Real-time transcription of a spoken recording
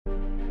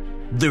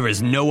There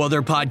is no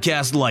other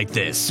podcast like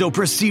this, so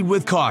proceed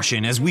with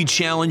caution as we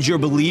challenge your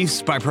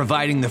beliefs by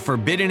providing the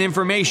forbidden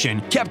information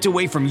kept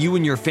away from you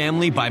and your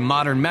family by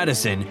modern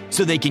medicine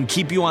so they can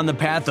keep you on the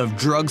path of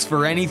drugs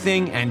for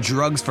anything and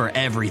drugs for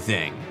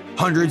everything.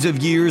 Hundreds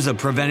of years of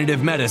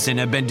preventative medicine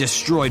have been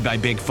destroyed by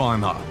Big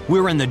Pharma.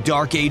 We're in the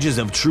dark ages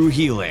of true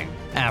healing.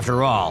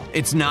 After all,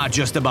 it's not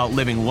just about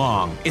living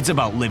long, it's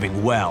about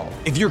living well.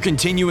 If your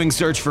continuing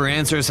search for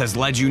answers has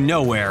led you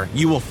nowhere,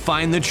 you will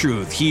find the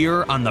truth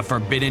here on the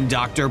Forbidden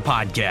Doctor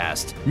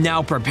podcast.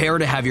 Now prepare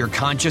to have your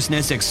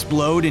consciousness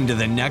explode into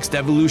the next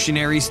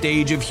evolutionary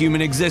stage of human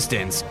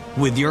existence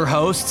with your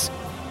hosts,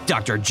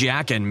 Dr.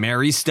 Jack and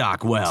Mary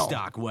Stockwell.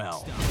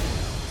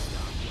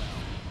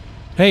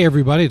 Hey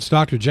everybody, it's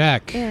Dr.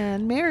 Jack.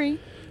 And Mary.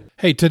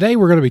 Hey, today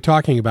we're going to be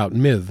talking about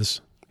myths,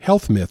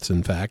 health myths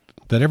in fact,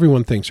 that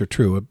everyone thinks are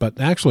true, but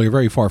actually are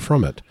very far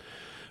from it.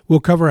 We'll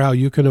cover how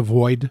you can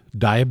avoid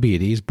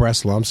diabetes,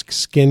 breast lumps,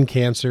 skin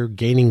cancer,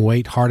 gaining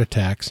weight, heart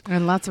attacks.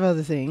 And lots of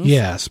other things.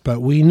 Yes, but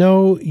we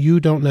know you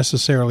don't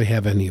necessarily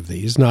have any of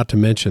these, not to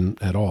mention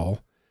at all.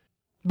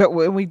 But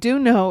what we do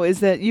know is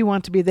that you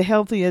want to be the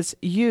healthiest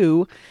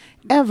you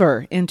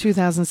ever in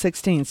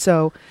 2016.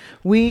 So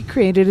we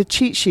created a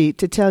cheat sheet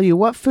to tell you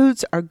what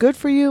foods are good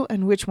for you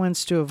and which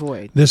ones to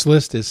avoid. This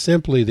list is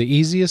simply the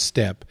easiest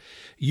step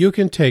you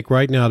can take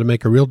right now to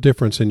make a real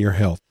difference in your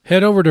health.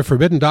 Head over to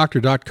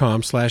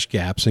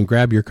ForbiddenDoctor.com/gaps and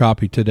grab your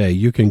copy today.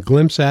 You can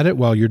glimpse at it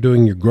while you're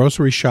doing your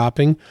grocery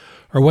shopping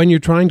or when you're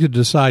trying to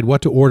decide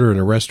what to order in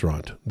a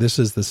restaurant. This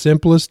is the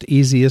simplest,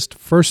 easiest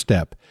first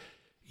step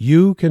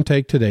you can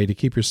take today to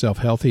keep yourself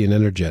healthy and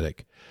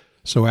energetic.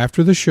 So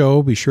after the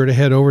show, be sure to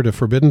head over to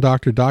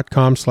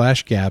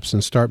ForbiddenDoctor.com/gaps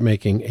and start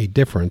making a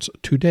difference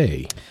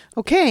today.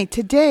 Okay,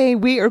 today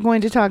we are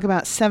going to talk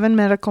about 7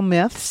 medical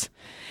myths,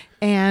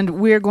 and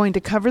we're going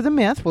to cover the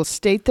myth. We'll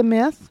state the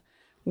myth.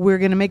 We're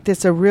going to make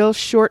this a real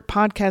short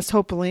podcast,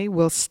 hopefully.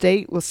 We'll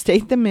state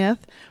the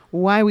myth,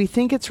 why we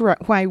think it's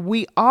right, why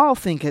we all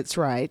think it's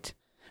right,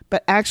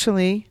 but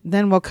actually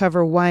then we'll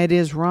cover why it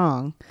is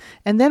wrong.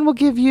 And then we'll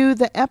give you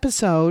the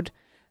episode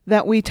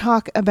that we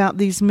talk about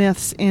these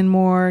myths in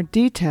more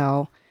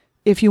detail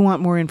if you want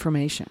more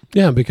information.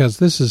 Yeah, because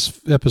this is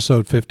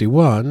episode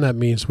 51. That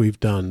means we've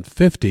done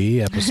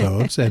 50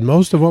 episodes. And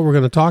most of what we're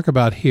going to talk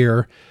about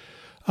here,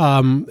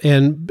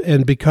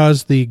 and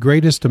because the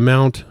greatest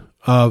amount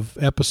of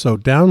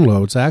episode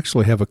downloads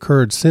actually have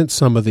occurred since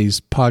some of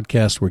these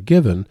podcasts were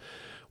given,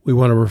 we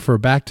want to refer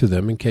back to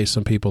them in case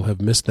some people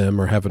have missed them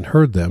or haven't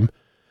heard them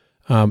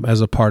as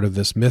a part of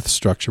this myth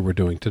structure we're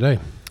doing today.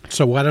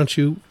 So why don't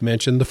you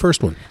mention the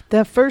first one?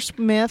 The first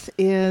myth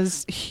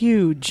is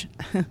huge.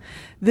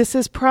 This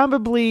is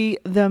probably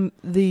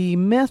the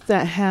myth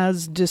that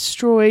has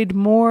destroyed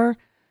more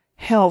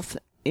health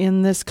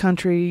in this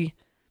country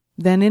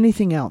than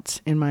anything else,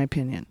 in my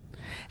opinion.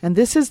 And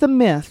this is the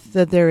myth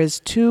that there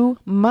is too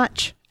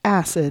much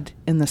acid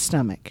in the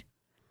stomach.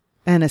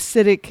 An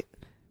acidic,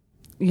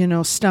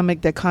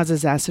 stomach that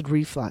causes acid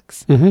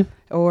reflux. Mm-hmm.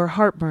 Or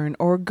heartburn,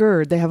 or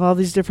GERD. They have all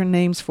these different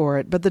names for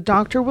it. But the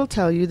doctor will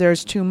tell you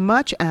there's too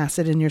much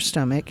acid in your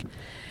stomach,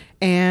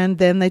 and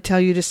then they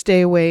tell you to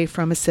stay away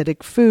from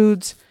acidic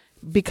foods,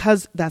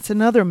 because that's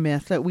another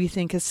myth, that we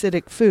think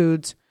acidic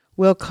foods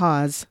will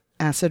cause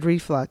acid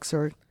reflux,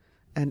 or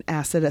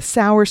a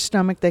sour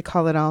stomach, they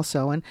call it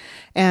also.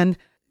 And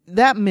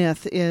that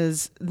myth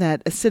is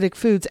that acidic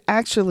foods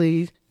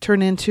actually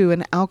turn into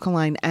an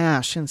alkaline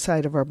ash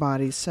inside of our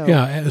bodies. So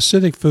yeah,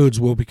 acidic foods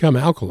will become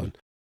alkaline.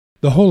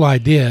 The whole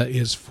idea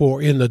is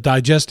in the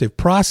digestive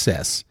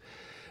process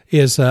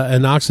is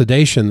an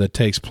oxidation that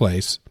takes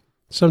place,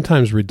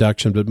 sometimes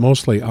reduction, but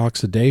mostly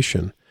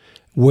oxidation,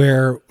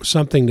 where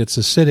something that's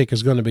acidic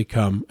is going to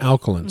become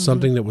alkaline. Mm-hmm.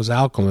 Something that was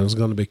alkaline is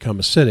going to become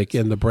acidic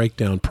in the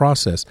breakdown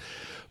process.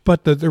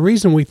 But the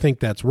reason we think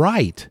that's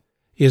right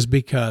is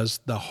because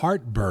the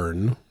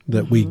heartburn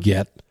that we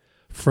get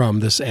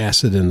from this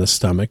acid in the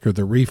stomach, or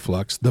the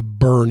reflux, the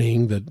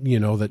burning,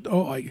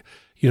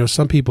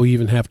 some people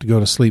even have to go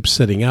to sleep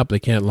sitting up. They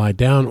can't lie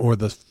down, or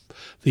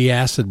the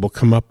acid will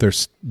come up their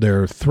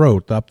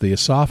throat, up the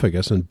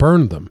esophagus, and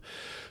burn them.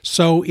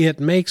 So it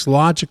makes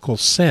logical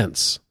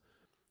sense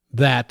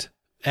that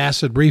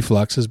acid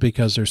reflux is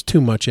because there's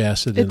too much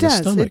acid in the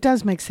stomach. It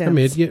does make sense. I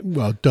mean,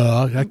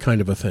 that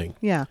kind of a thing.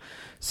 Yeah.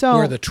 So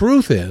where the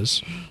truth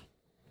is,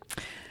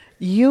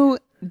 you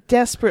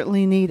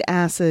desperately need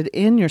acid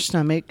in your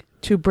stomach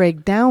to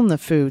break down the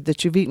food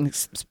that you've eaten,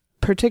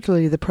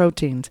 particularly the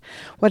proteins.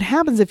 What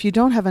happens if you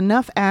don't have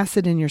enough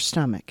acid in your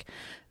stomach?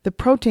 The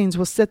proteins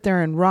will sit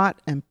there and rot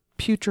and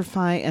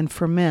putrefy and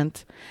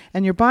ferment,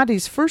 and your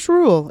body's first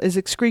rule is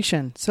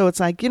excretion. So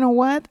it's like, you know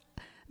what?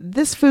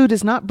 This food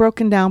is not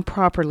broken down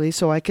properly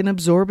so I can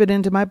absorb it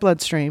into my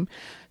bloodstream.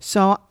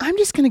 So I'm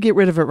just going to get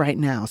rid of it right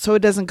now so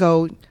it doesn't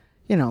go,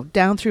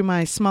 down through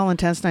my small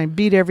intestine,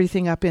 beat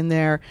everything up in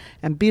there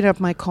and beat up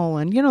my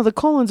colon. The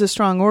colon's a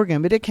strong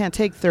organ, but it can't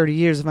take 30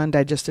 years of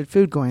undigested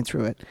food going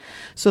through it.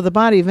 So the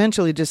body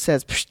eventually just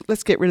says,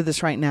 let's get rid of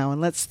this right now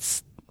and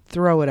let's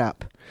throw it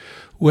up.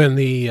 When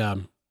the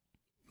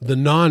the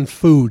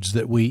non-foods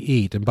that we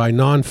eat, and by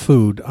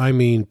non-food, I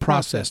mean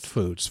processed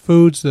foods,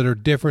 foods that are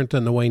different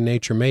than the way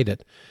nature made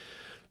it.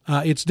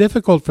 It's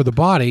difficult for the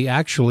body,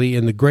 actually,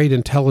 in the great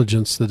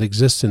intelligence that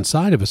exists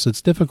inside of us,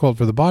 it's difficult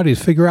for the body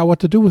to figure out what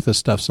to do with this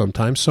stuff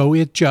sometimes, so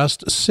it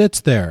just sits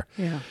there.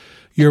 Yeah.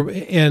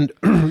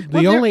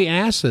 The only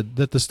acid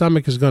that the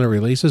stomach is going to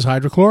release is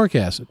hydrochloric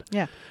acid,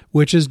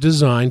 which is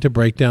designed to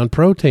break down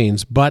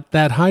proteins. But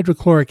that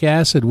hydrochloric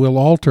acid will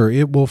alter.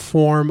 It will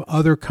form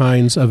other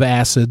kinds of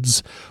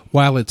acids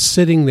while it's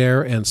sitting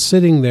there and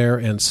sitting there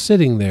and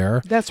sitting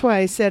there. That's why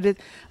I said it.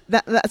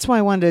 That's why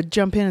I wanted to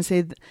jump in and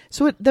say,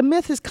 the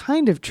myth is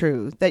kind of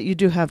true that you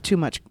do have too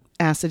much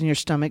acid in your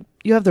stomach.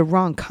 You have the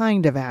wrong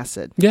kind of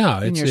acid. Yeah,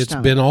 it's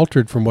been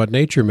altered from what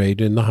nature made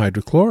in the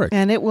hydrochloric.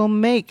 And it will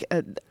make,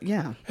 And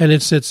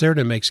it sits there and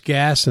it makes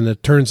gas and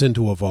it turns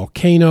into a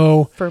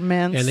volcano.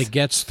 Ferments. And it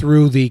gets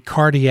through the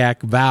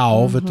cardiac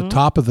valve at the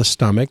top of the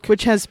stomach.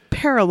 Which has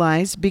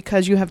paralyzed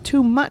because you have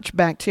too much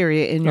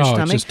bacteria in your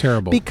stomach. It's just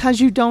terrible.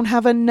 Because you don't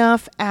have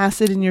enough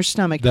acid in your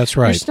stomach. That's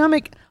right. Your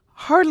stomach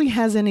hardly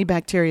has any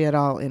bacteria at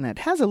all in it. It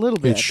has a little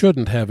bit. It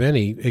shouldn't have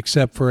any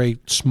except for a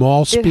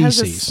small species. It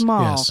has a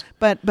small, yes.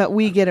 but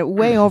we get it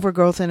way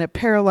overgrowth and it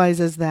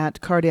paralyzes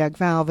that cardiac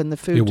valve and the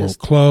food it won't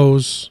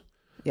close.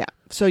 Yeah.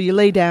 So you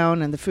lay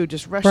down and the food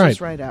just rushes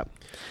right up.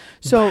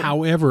 So,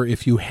 however,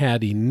 if you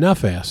had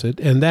enough acid,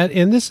 and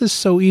this is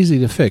so easy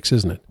to fix,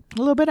 isn't it? A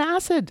little bit of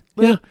acid.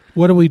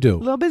 What do we do? A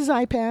little bit of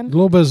Zypan. A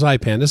little bit of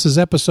Zypan. This is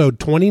episode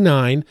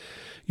 29.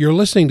 You're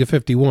listening to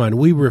 51.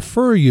 We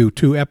refer you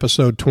to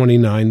episode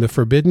 29, The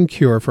Forbidden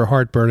Cure for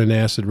Heartburn and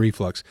Acid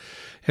Reflux.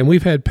 And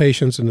we've had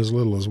patients in as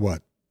little as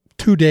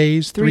 2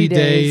 days, 3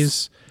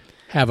 days,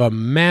 have a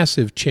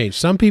massive change.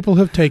 Some people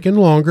have taken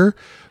longer,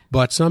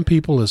 but some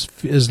people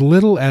as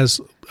little as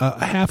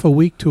half a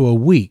week to a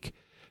week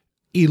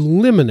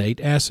eliminate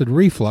acid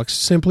reflux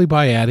simply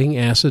by adding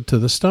acid to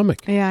the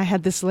stomach. Yeah, I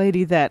had this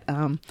lady that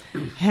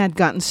had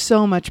gotten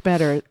so much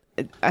better.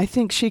 I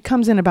think she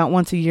comes in about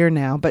once a year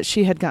now, but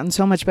she had gotten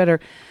so much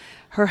better.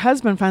 Her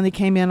husband finally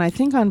came in, I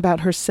think on about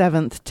her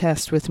 7th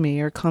test with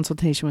me or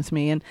consultation with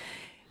me, and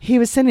he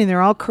was sitting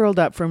there all curled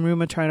up from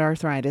rheumatoid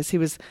arthritis. He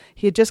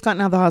had just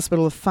gotten out of the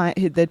hospital.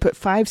 They'd put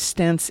 5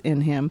 stents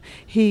in him.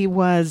 He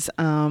was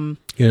in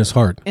his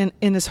heart. In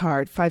his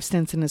heart, 5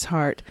 stents in his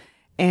heart.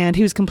 And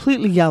he was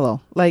completely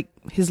yellow, like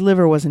his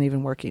liver wasn't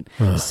even working.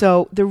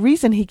 So the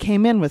reason he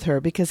came in with her,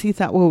 because he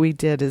thought what we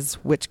did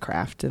is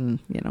witchcraft and,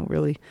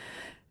 really...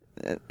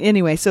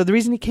 anyway, so the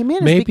reason he came in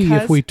is maybe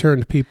because... if we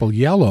turned people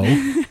yellow,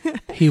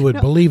 he would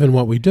believe in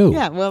what we do.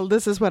 Yeah, well,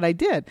 this is what I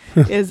did.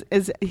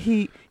 is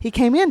he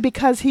came in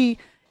because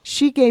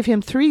she gave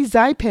him 3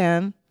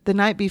 Zypan the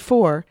night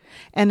before,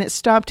 and it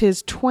stopped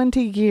his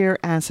 20-year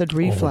acid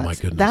reflux. Oh, my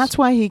goodness. That's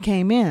why he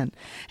came in.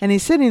 And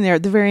he's sitting there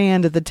at the very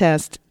end of the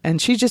test, and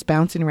she's just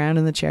bouncing around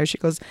in the chair. She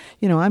goes,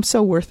 I'm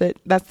so worth it.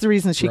 That's the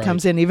reason she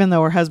comes in, even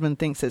though her husband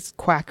thinks it's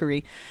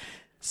quackery.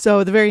 So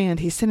at the very end,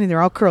 he's sitting there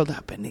all curled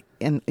up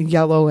and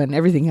yellow and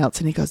everything else.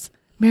 And he goes,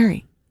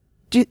 Mary,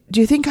 do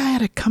you think I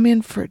ought to come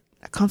in for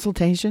a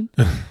consultation?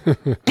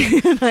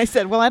 And I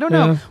said, well, I don't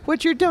know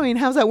what you're doing.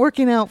 How's that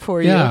working out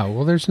for you? Yeah,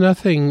 well, there's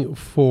nothing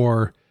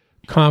for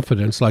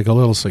confidence like a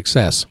little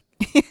success.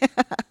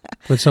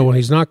 But so when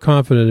he's not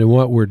confident in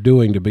what we're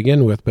doing to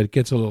begin with, but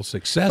gets a little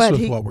success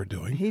with what we're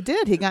doing. He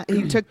did. He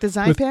took the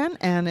Zypan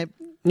and it...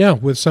 Yeah,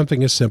 with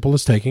something as simple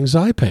as taking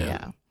Zypan.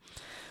 Yeah.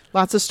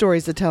 Lots of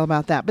stories to tell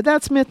about that. But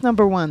that's myth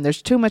number 1.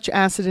 There's too much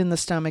acid in the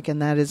stomach,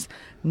 and that is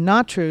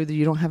not true, that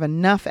you don't have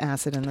enough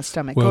acid in the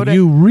stomach. Well,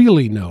 you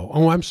really know.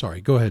 Oh, I'm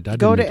sorry. Go ahead.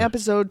 Go to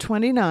episode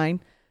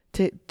 29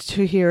 to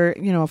hear, a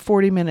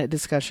 40-minute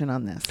discussion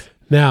on this.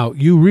 Now,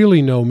 you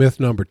really know myth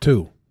number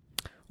 2.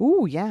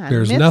 Ooh, yeah.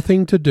 There's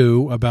nothing to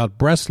do about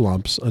breast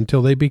lumps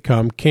until they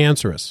become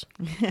cancerous.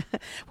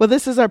 Well,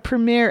 this is our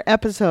premiere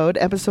episode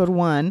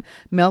 1,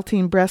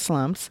 Melting Breast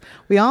Lumps.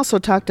 We also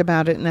talked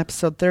about it in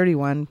episode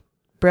 31,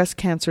 Breast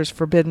Cancer's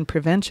Forbidden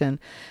Prevention.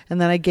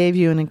 And then I gave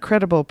you an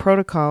incredible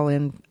protocol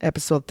in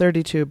episode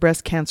 32,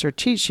 Breast Cancer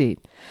Cheat Sheet.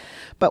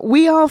 But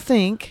we all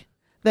think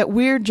that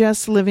we're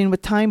just living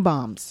with time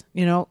bombs.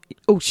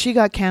 Oh, she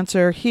got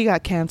cancer, he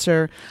got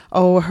cancer.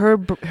 Oh, her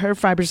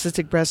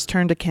fibrocystic breast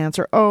turned to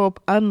cancer. Oh,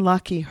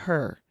 unlucky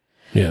her.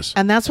 Yes.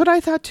 And that's what I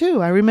thought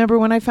too. I remember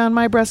when I found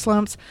my breast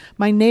lumps,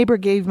 my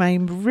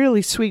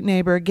really sweet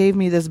neighbor gave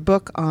me this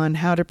book on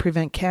how to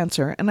prevent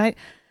cancer. And I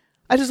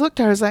just looked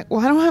at her, I was like,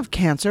 well, I don't have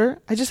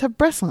cancer. I just have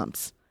breast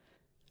lumps.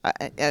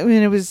 I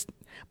mean, it was...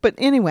 But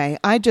anyway,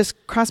 I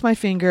just crossed my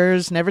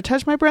fingers, never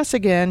touched my breasts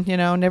again,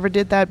 never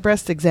did that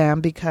breast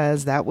exam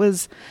because that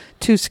was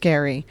too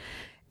scary.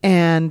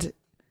 And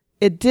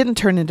it didn't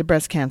turn into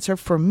breast cancer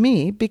for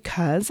me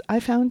because I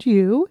found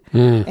you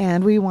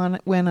and we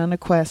went on a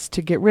quest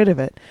to get rid of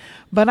it.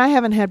 But I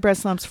haven't had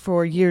breast lumps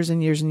for years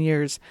and years and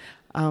years.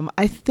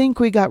 I think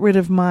we got rid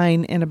of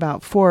mine in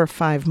about 4 or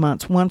 5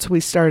 months once we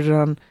started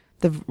on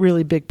the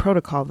really big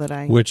protocol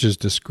which is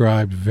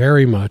described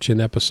very much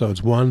in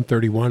episodes 1,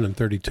 31, and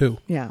 32.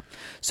 Yeah.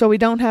 So we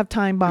don't have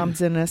time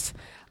bombs in us.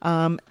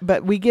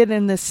 But we get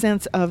in this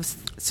sense of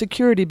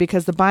security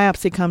because the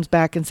biopsy comes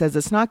back and says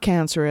it's not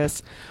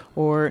cancerous,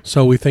 or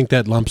So we think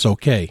that lump's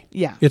okay.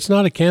 yeah, It's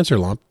not a cancer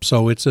lump,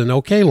 so it's an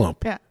okay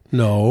lump. yeah.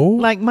 No.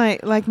 Like my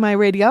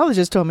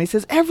radiologist told me, he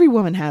says every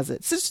woman has it.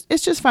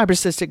 It's just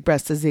fibrocystic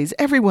breast disease.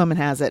 Every woman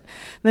has it.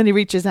 And then he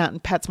reaches out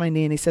and pats my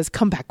knee and he says,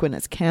 "Come back when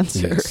it's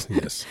cancer." Yes,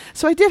 yes.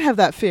 So I did have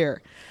that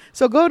fear.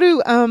 So go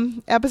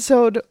to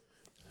episode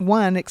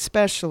 1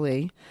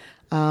 especially.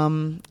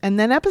 And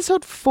then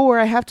episode 4,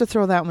 I have to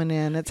throw that one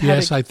in. It's how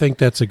Yes, to, I think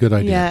that's a good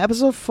idea. yeah,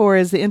 episode 4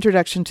 is the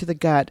introduction to the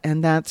gut,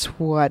 and that's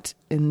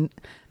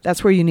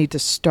where you need to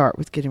start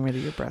with getting rid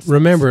of your breast.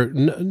 Remember,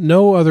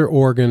 no other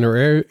organ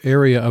or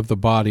area of the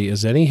body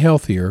is any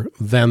healthier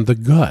than the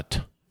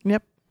gut.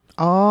 Yep.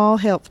 All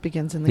health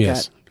begins in the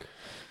Yes. gut.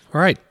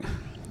 All right.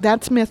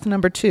 That's myth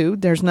number 2.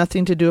 There's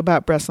nothing to do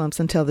about breast lumps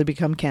until they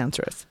become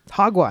cancerous.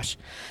 Hogwash.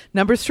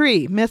 Number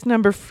 3, myth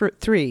number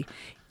 3.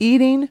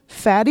 Eating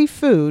fatty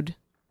food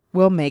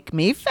will make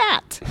me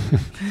fat.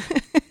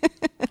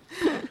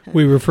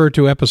 We refer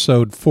to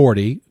episode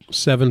 40,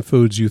 7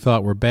 foods you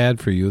thought were bad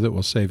for you that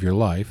will save your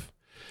life.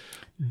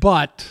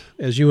 But,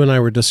 as you and I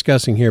were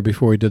discussing here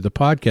before we did the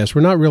podcast,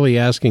 we're not really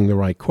asking the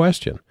right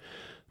question.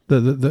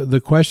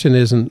 The question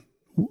isn't,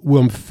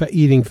 will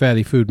eating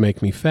fatty food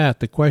make me fat?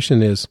 The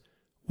question is,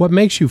 what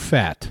makes you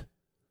fat?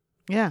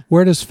 Yeah.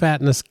 Where does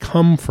fatness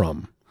come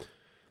from?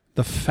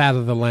 The fat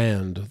of the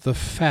land, the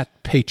fat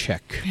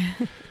paycheck.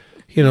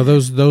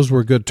 Those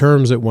were good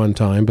terms at one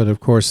time, but of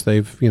course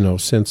they've,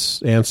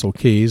 since Ansel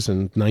Keys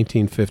and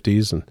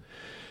 1950s and,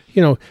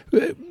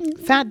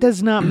 Fat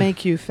does not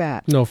make you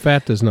fat. no,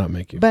 fat does not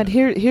make you But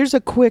fat. here's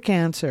a quick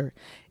answer.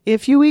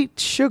 If you eat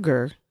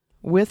sugar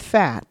with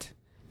fat,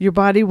 your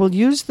body will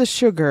use the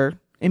sugar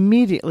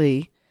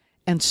immediately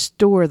and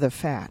store the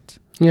fat.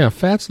 Yeah,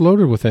 fat's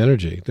loaded with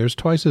energy. There's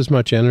twice as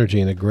much energy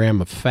in a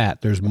gram of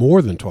fat. There's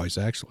more than twice,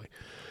 actually.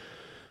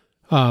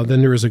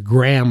 Then there is a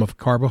gram of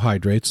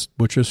carbohydrates,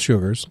 which is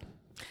sugars,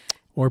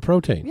 or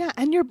protein. Yeah,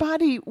 and your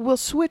body will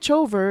switch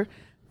over.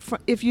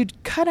 If you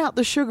cut out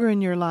the sugar in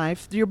your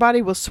life, your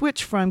body will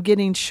switch from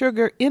getting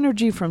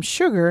energy from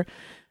sugar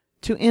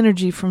to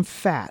energy from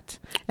fat.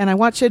 And I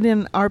watch it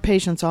in our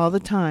patients all the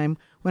time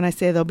when I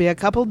say there'll be a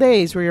couple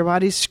days where your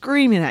body's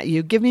screaming at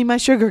you, "Give me my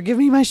sugar, give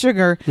me my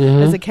sugar,"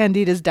 as the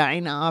candida's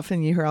dying off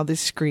and you hear all these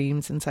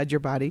screams inside your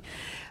body.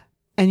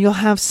 And you'll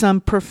have some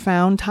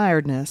profound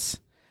tiredness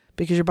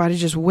because your body's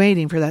just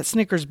waiting for that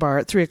Snickers bar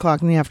at 3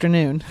 o'clock in the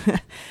afternoon.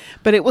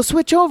 But it will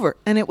switch over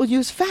and it will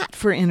use fat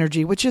for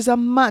energy, which is a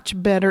much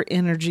better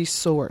energy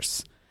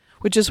source,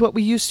 which is what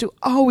we used to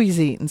always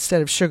eat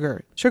instead of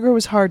sugar. Sugar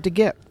was hard to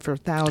get for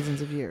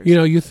thousands of years.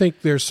 You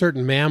think there's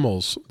certain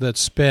mammals that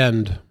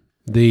spend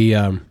the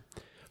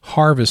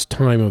harvest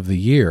time of the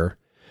year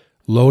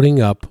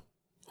loading up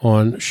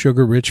on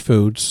sugar-rich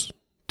foods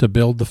to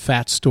build the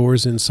fat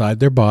stores inside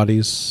their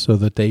bodies so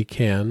that they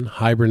can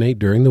hibernate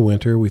during the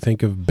winter. We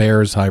think of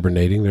bears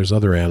hibernating. There's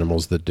other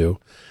animals that do.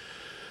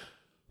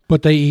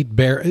 But they eat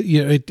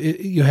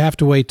you have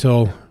to wait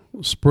till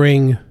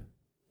spring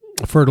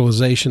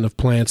fertilization of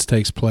plants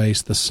takes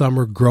place, the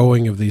summer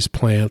growing of these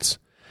plants,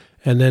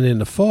 and then in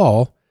the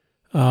fall,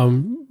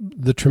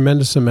 the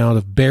tremendous amount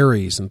of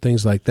berries and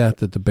things like that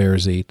the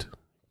bears eat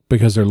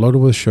because they're loaded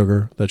with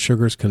sugar. That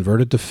sugar is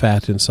converted to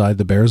fat inside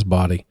the bear's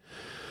body.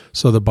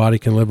 So the body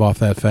can live off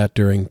that fat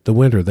during the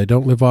winter. They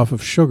don't live off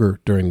of sugar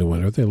during the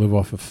winter. They live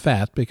off of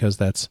fat because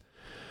that's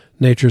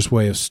nature's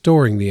way of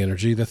storing the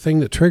energy. The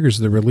thing that triggers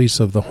the release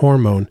of the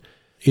hormone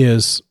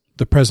is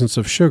the presence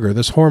of sugar.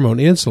 This hormone,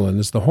 insulin,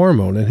 is the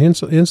hormone, and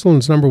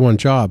insulin's number one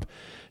job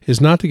is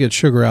not to get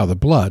sugar out of the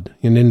blood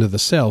and into the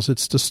cells.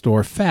 It's to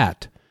store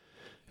fat.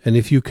 And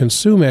if you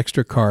consume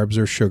extra carbs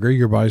or sugar,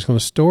 your body's going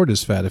to store it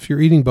as fat. If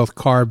you're eating both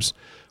carbs,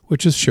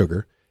 which is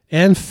sugar,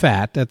 and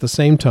fat at the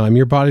same time,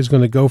 your body's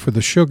going to go for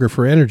the sugar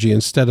for energy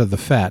instead of the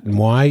fat. And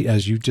why?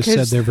 As you just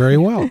said there very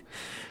well.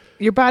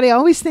 Your body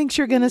always thinks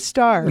you're going to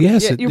starve.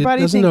 Yes, your it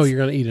body doesn't thinks, know you're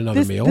going to eat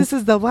another meal. This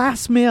is the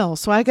last meal,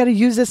 so I got to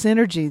use this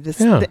energy,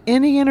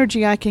 any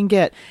energy I can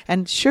get.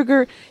 And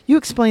sugar, you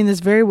explain this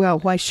very well,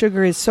 why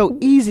sugar is so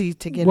easy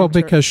to get. Well,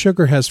 because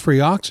sugar has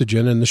free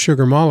oxygen in the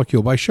sugar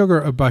molecule. By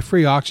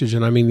free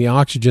oxygen, I mean the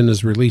oxygen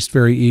is released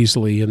very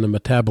easily in the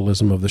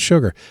metabolism of the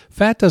sugar.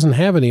 Fat doesn't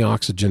have any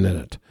oxygen in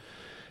it.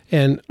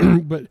 And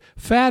but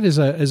fat is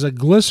a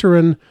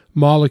glycerin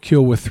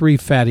molecule with 3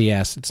 fatty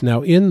acids.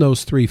 Now, in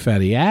those 3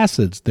 fatty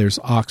acids, there's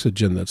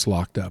oxygen that's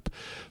locked up,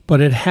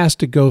 but it has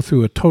to go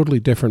through a totally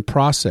different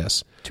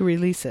process to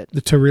release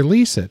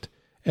it.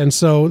 And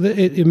so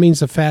it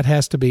means the fat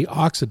has to be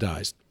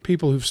oxidized.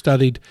 People who've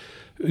studied,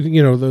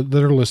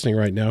 that are listening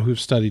right now, who've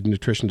studied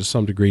nutrition to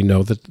some degree,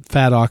 know that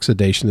fat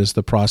oxidation is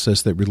the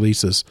process that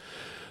releases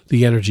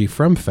the energy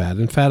from fat.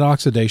 And fat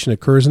oxidation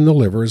occurs in the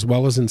liver as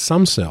well as in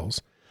some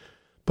cells.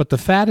 But the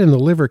fat in the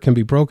liver can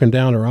be broken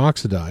down or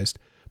oxidized.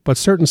 But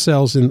certain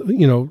cells in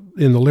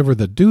the liver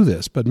that do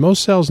this. But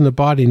most cells in the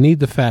body need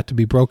the fat to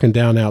be broken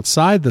down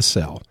outside the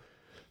cell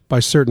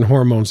by certain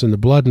hormones in the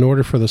blood in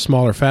order for the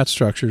smaller fat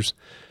structures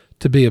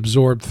to be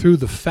absorbed through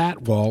the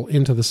fat wall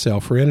into the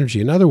cell for energy.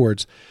 In other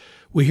words,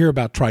 we hear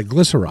about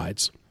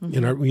triglycerides.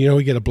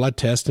 We get a blood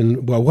test,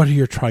 and, well, what are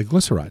your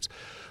triglycerides?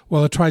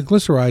 Well, the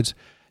triglycerides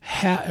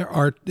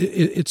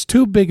it's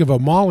too big of a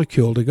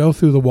molecule to go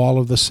through the wall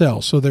of the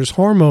cell. So there's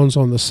hormones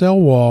on the cell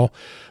wall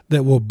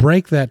that will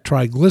break that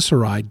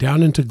triglyceride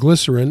down into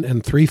glycerin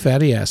and 3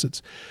 fatty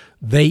acids.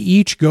 They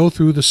each go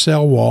through the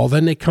cell wall,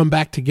 then they come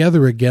back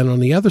together again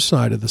on the other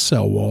side of the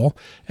cell wall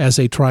as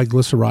a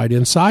triglyceride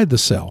inside the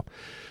cell.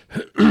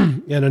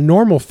 And a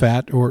normal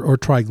fat or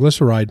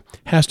triglyceride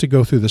has to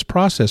go through this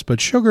process, but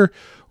sugar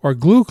or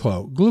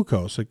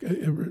glucose,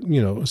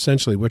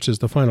 essentially, which is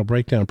the final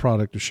breakdown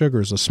product of sugar,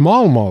 is a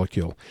small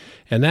molecule,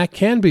 and that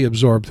can be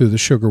absorbed through the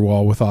sugar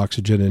wall with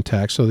oxygen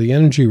intact, so the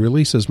energy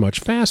release is much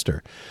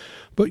faster.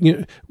 But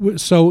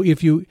so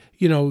if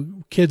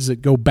kids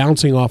that go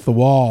bouncing off the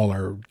wall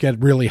or get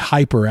really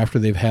hyper after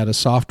they've had a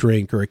soft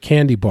drink or a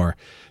candy bar,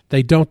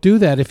 they don't do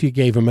that if you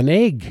gave them an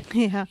egg,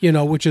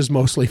 which is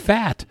mostly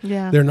fat.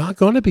 Yeah. They're not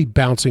going to be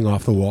bouncing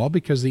off the wall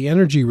because the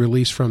energy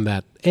release from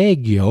that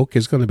egg yolk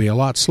is going to be a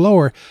lot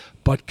slower,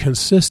 but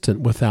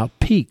consistent without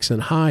peaks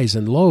and highs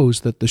and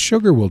lows that the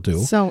sugar will do.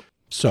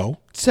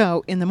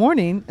 So in the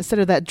morning, instead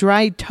of that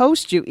dry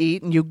toast you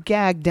eat and you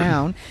gag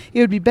down, it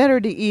would be better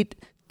to eat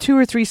 2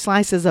 or 3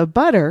 slices of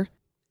butter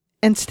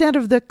instead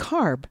of the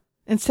carb,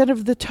 instead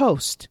of the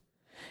toast.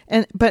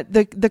 But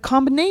the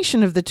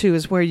combination of the two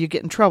is where you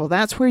get in trouble.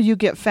 That's where you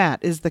get fat,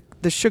 is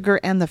the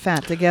sugar and the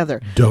fat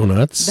together.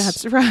 Donuts.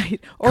 That's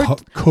right. Or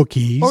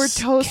cookies. Or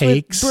toast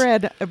cakes. with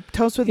bread,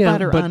 toast with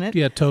butter on it.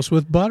 Yeah, toast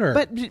with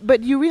butter.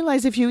 But you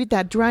realize if you eat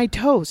that dry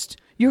toast,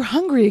 you're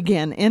hungry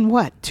again in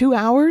 2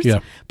 hours? Yeah.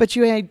 But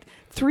you ate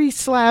 3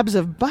 slabs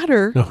of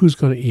butter. Now, who's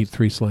going to eat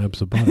 3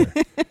 slabs of butter?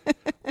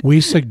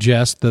 We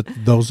suggest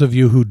that those of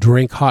you who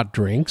drink hot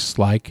drinks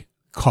like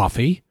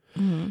coffee,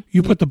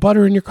 you put the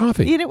butter in your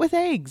coffee. Eat it with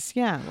eggs.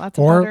 Yeah, lots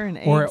of butter and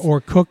eggs.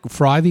 Or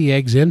fry the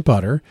eggs in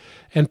butter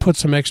and put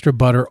some extra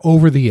butter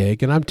over the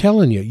egg. And I'm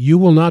telling you, you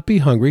will not be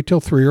hungry till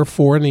 3 or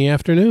 4 in the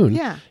afternoon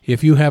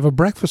if you have a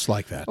breakfast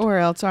like that. Or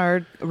else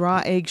our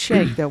raw egg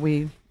shake that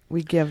we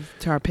give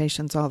to our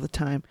patients all the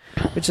time,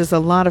 which is a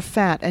lot of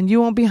fat. And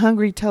you won't be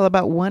hungry till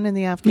about 1 in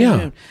the afternoon.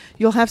 Yeah.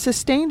 You'll have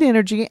sustained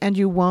energy and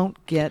you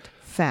won't get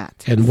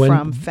fat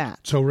from fat.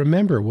 So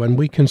remember, when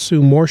we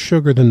consume more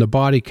sugar than the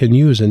body can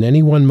use in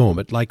any one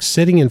moment, like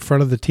sitting in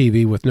front of the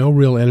TV with no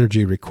real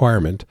energy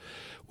requirement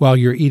while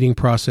you're eating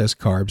processed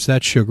carbs,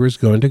 that sugar is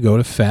going to go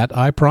to fat,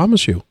 I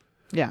promise you.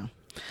 Yeah.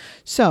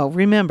 So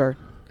remember.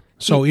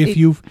 So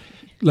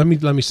let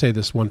me say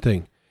this one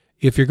thing.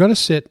 If you're going to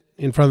sit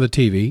in front of the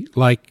TV,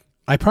 like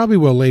I probably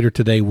will later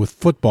today with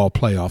football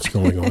playoffs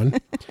going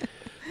on,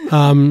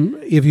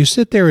 if you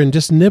sit there and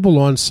just nibble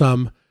on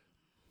some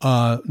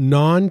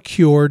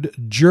non-cured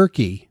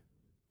jerky,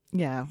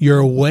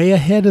 you're way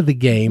ahead of the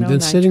game than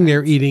sitting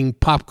there eating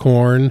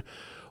popcorn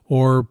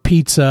or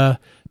pizza.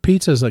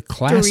 Pizza is a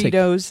classic.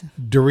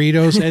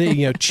 Doritos,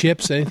 any,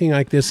 chips, anything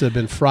like this that have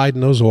been fried in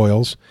those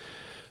oils.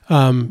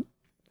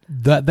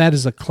 That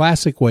is a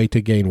classic way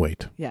to gain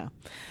weight. Yeah.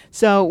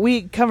 So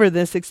we cover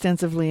this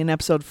extensively in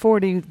episode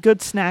 40.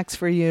 Good snacks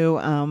for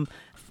you.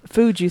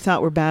 Foods you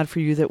thought were bad for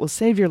you that will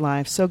save your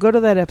life. So go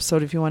to that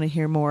episode if you want to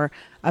hear more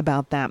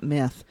about that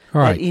myth. All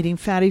right. That eating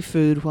fatty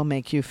food will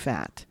make you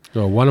fat.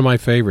 So one of my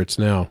favorites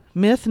now.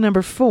 Myth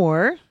number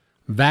 4.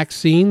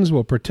 Vaccines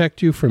will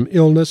protect you from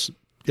illness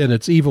and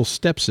its evil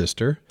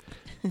stepsister.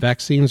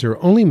 Vaccines are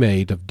only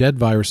made of dead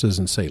viruses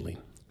and saline.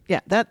 Yeah,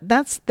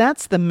 that's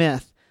the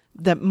myth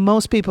that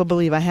most people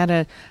believe. I had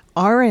a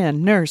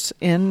RN nurse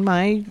in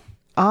my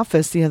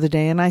office the other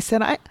day, and I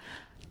said, I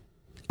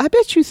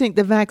bet you think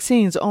the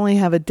vaccines only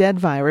have a dead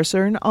virus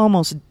or an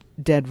almost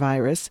dead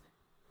virus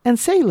and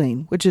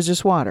saline, which is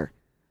just water.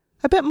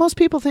 I bet most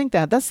people think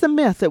that. That's the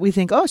myth that we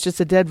think, it's just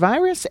a dead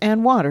virus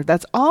and water.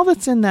 That's all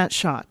that's in that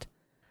shot.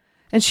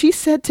 And she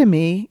said to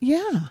me,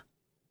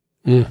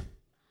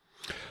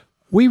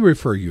 We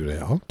refer you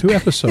now to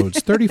episodes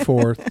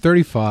 34,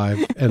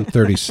 35, and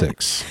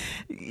 36.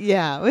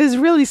 Yeah, it was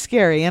really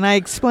scary. And I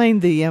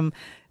explained the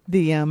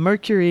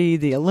mercury,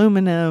 the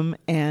aluminum,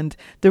 and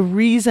the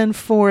reason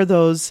for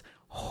those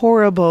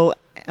horrible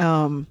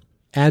adjuvants.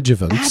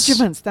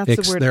 Adjuvants, that's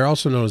the word. They're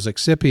also known as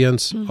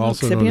excipients,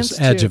 also known as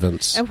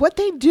adjuvants. And what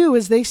they do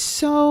is they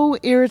so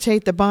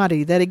irritate the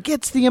body that it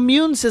gets the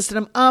immune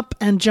system up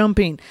and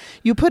jumping.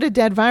 You put a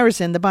dead virus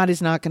in, the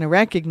body's not going to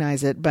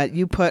recognize it, but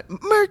you put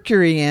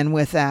mercury in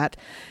with that,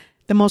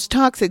 the most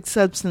toxic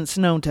substance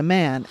known to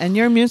man, and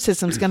your immune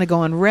system's going to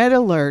go on red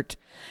alert,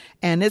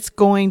 and it's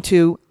going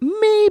to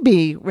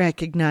maybe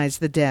recognize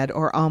the dead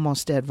or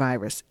almost dead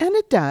virus. And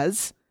it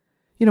does.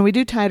 We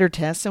do titer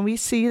tests, and we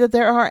see that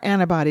there are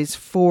antibodies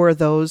for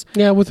those.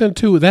 Yeah, within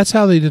 2. That's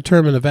how they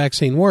determine a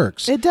vaccine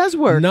works. It does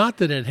work. Not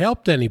that it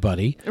helped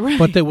anybody, right,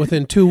 but that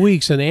within 2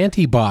 weeks, an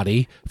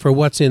antibody for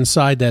what's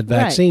inside that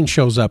vaccine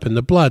shows up in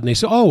the blood. And they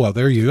say,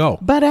 there you go.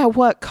 But at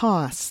what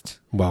cost?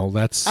 Well,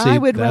 I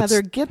would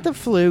rather get the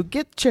flu,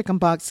 get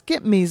chickenpox,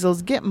 get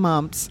measles, get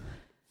mumps,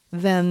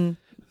 than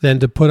than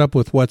to put up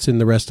with what's in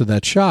the rest of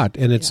that shot.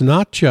 And it's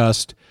not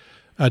just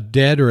a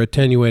dead or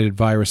attenuated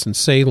virus in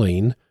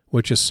saline,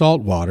 which is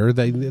salt water.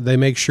 They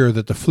make sure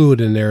that the fluid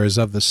in there is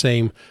of the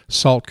same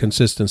salt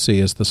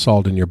consistency as the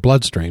salt in your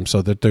bloodstream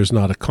so that there's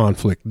not a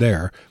conflict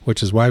there,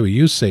 which is why we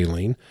use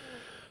saline.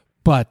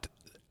 But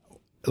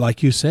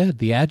like you said,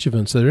 the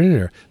adjuvants that are in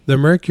there, the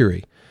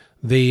mercury,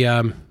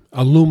 the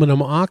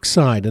aluminum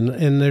oxide,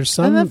 and there's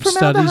some and the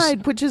formaldehyde,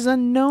 studies, which is a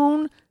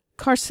known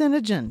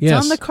carcinogen. Yes.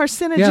 It's on the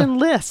carcinogen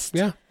list.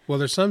 Yeah. Well,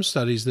 there's some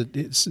studies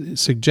that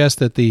suggest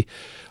that the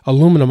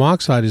aluminum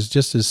oxide is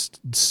just as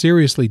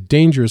seriously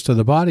dangerous to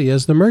the body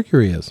as the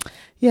mercury is.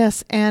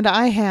 Yes, and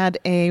I had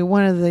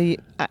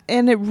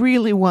and it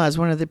really was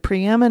one of the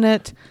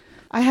preeminent.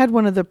 I had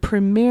one of the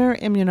premier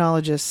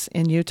immunologists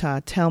in Utah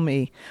tell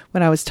me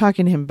when I was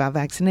talking to him about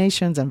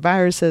vaccinations and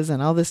viruses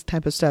and all this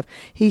type of stuff.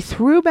 He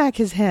threw back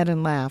his head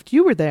and laughed.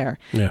 You were there.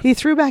 Yeah. He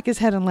threw back his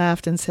head and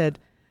laughed and said,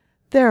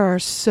 "There are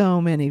so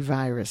many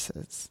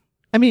viruses."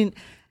 I mean,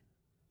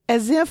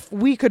 as if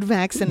we could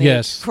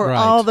vaccinate for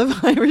all the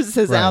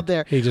viruses out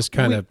there. He just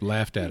kind of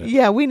laughed at it.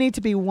 Yeah, we need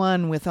to be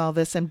one with all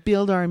this and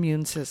build our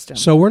immune system.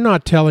 So we're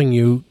not telling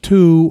you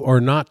to or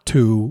not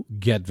to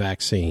get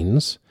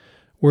vaccines.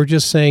 We're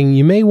just saying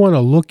you may want to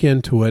look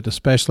into it,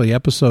 especially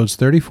episodes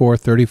 34,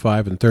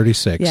 35, and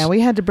 36. Yeah, we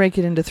had to break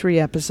it into 3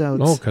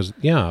 episodes. Oh, because,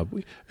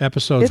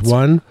 episodes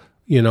 1,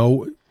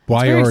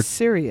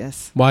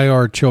 serious. Why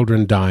are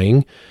children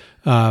dying?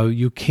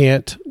 You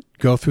can't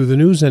go through the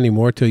news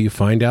anymore till you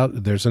find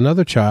out there's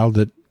another child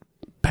that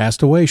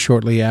passed away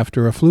shortly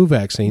after a flu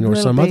vaccine or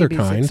Little some other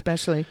babies kind.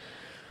 Especially.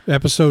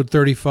 Episode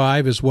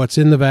 35 is what's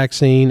in the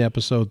vaccine.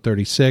 Episode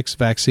 36,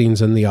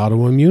 vaccines and the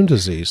autoimmune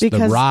disease. The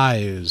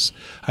rise.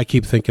 I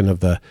keep thinking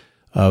of the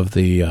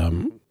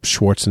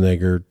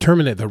Schwarzenegger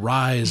Terminator. The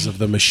rise of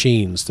the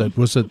machines. That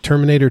was it.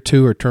 Terminator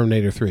 2 or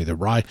Terminator 3. The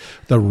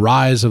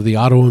rise of the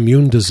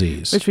autoimmune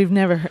disease, which we've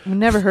never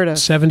heard of.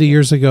 70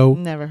 years ago,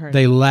 never heard.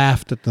 They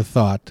laughed at the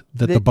thought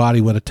that the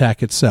body would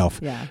attack itself.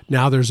 Yeah.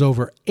 Now there's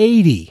over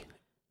 80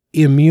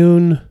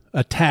 immune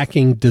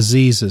attacking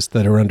diseases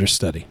that are under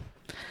study.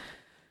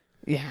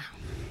 Yeah.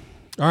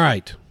 All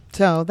right.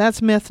 So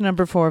that's myth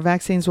number 4.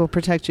 Vaccines will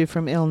protect you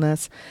from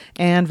illness,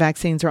 and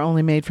vaccines are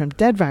only made from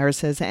dead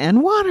viruses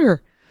and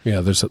water.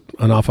 Yeah, there's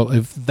an awful,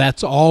 if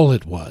that's all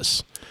it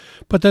was.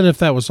 But then if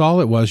that was all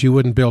it was, you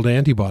wouldn't build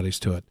antibodies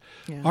to it.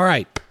 Yeah. All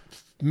right.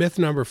 Myth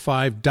number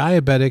 5,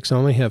 diabetics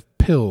only have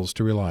pills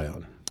to rely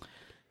on.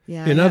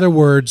 Yeah. In other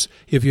words,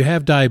 if you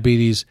have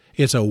diabetes,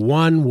 it's a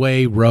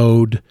one-way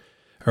road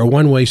or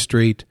one-way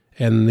street,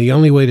 and the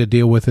only way to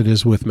deal with it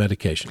is with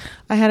medication.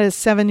 I had a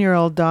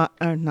 7-year-old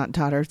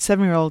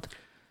 7-year-old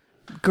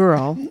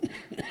girl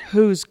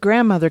whose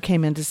grandmother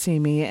came in to see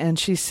me, and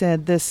she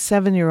said this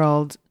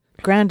 7-year-old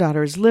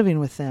granddaughter is living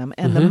with them,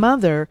 and the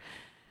mother,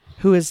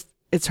 who is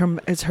it's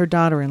her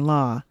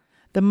daughter-in-law,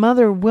 the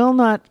mother will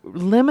not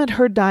limit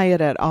her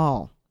diet at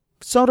all.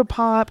 Soda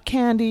pop,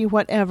 candy,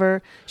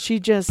 whatever.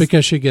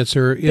 Because she gets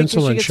her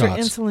insulin shots. Her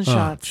insulin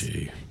shots.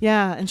 Gee.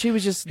 Yeah, and she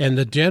was just. And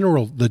the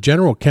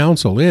general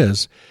counsel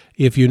is,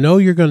 if you know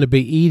you're going to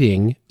be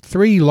eating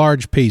 3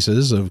 large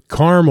pieces of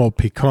caramel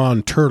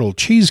pecan turtle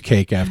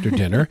cheesecake after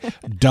dinner,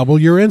 double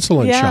your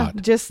insulin shot.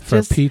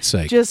 For Pete's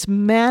sake. Just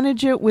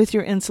manage it with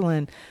your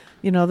insulin.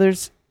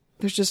 There's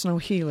just no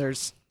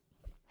healers.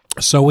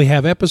 So we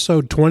have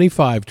episode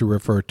 25 to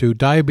refer to,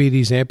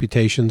 Diabetes,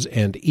 Amputations,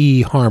 and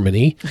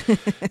eHarmony.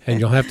 And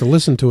you'll have to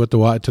listen to it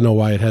to know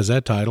why it has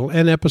that title.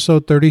 And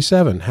episode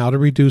 37, How to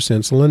Reduce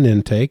Insulin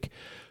Intake,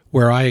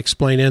 where I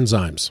explain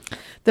enzymes.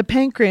 The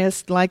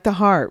pancreas, like the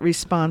heart,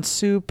 responds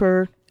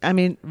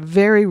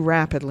very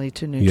rapidly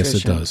to nutrition. Yes,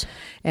 it does.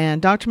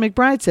 And Dr.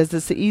 McBride says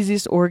it's the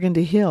easiest organ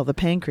to heal, the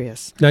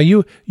pancreas. Now,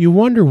 you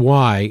wonder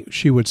why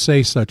she would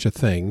say such a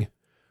thing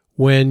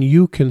when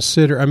you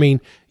consider,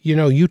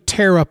 you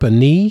tear up a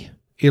knee,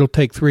 it'll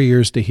take 3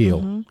 years to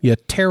heal. Mm-hmm. You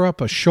tear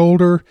up a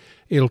shoulder,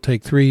 it'll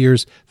take 3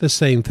 years. The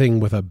same thing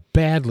with a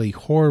badly,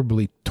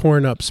 horribly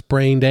torn up,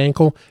 sprained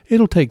ankle.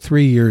 It'll take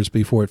 3 years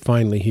before it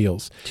finally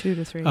heals. 2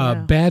 to 3,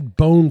 Bad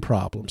bone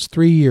problems,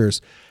 3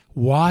 years.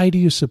 Why do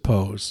you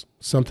suppose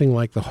something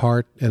like the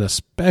heart and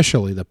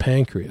especially the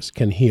pancreas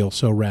can heal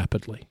so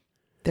rapidly?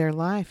 Their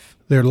life.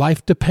 They're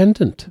life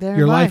dependent.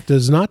 Your life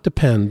does not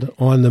depend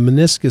on the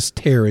meniscus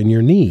tear in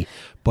your knee,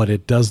 but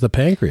it does the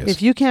pancreas.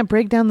 If you can't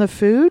break down the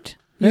food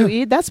you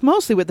eat, that's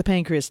mostly what the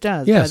pancreas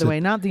does, by the way,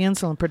 not the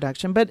insulin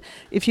production. But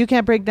if you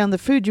can't break down the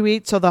food you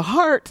eat so the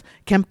heart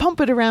can pump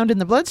it around in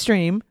the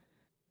bloodstream,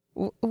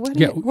 what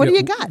do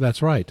you got?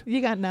 That's right.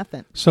 You got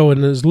nothing. So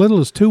in as little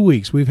as 2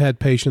 weeks, we've had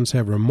patients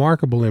have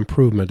remarkable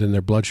improvement in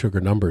their blood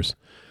sugar numbers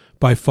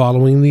by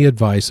following the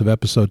advice of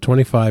episode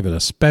 25 and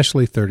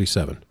especially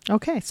 37.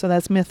 Okay, so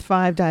that's myth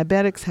 5.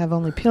 Diabetics have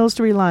only pills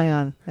to rely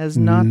on. That is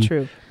not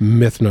true.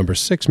 Myth number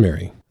 6,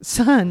 Mary.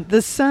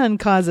 The sun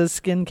causes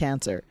skin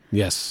cancer.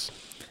 Yes.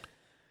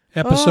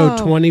 Episode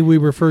 20, we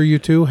refer you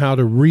to how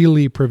to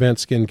really prevent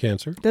skin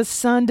cancer. The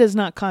sun does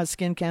not cause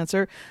skin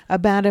cancer. A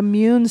bad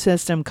immune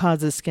system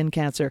causes skin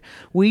cancer.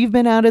 We've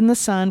been out in the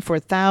sun for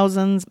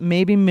thousands,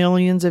 maybe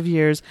millions of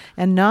years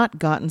and not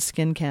gotten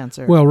skin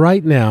cancer. Well,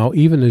 right now,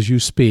 even as you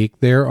speak,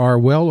 there are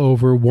well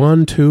over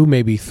 1, 2,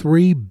 maybe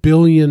 3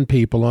 billion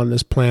people on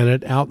this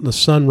planet out in the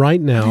sun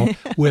right now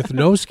with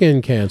no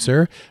skin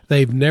cancer.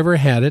 They've never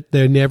had it.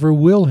 They never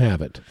will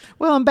have it.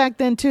 Well, and back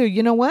then, too,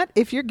 you know what?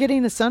 If you're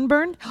getting a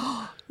sunburn,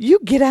 you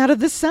get out of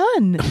the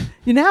sun.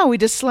 Now we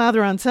just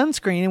slather on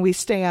sunscreen and we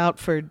stay out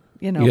for,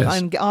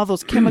 Yes. and all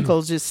those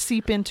chemicals just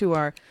seep into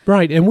our...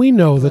 Right, and we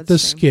know that the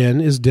bloodstream.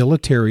 skin is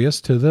deleterious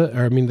to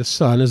the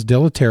sun is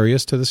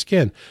deleterious to the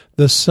skin.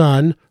 The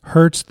sun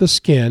hurts the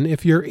skin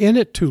if you're in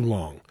it too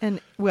long.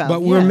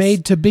 But we're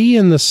made to be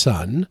in the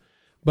sun.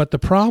 But the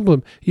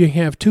problem, you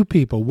have two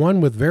people, one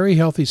with very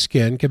healthy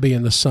skin can be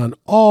in the sun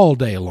all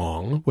day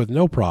long with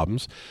no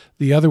problems.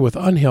 The other with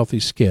unhealthy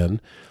skin,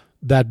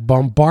 that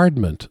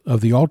bombardment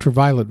of the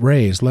ultraviolet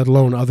rays, let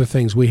alone other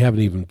things we haven't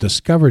even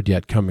discovered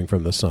yet coming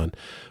from the sun,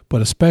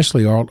 but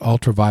especially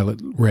ultraviolet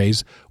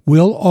rays,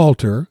 will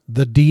alter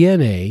the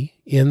DNA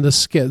in the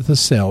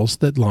cells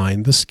that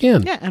line the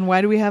skin. Yeah, and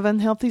why do we have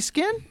unhealthy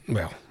skin?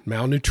 Well,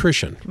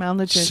 malnutrition.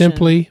 Malnutrition.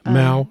 Simply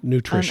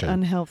malnutrition.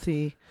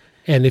 Unhealthy.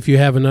 And if you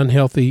have an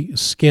unhealthy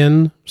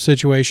skin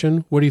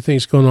situation, what do you think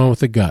is going on with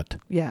the gut?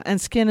 Yeah, and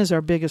skin is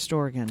our biggest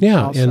organ.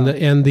 Yeah, also.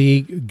 and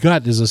the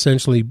gut is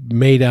essentially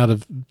made out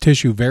of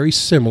tissue very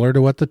similar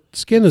to what the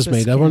skin is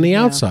made of on the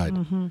outside.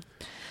 Mm-hmm.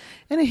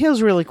 And it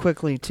heals really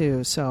quickly,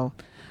 too. So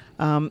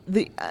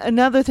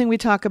another thing we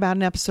talk about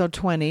in episode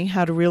 20,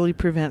 how to really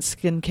prevent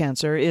skin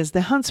cancer, is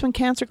the Huntsman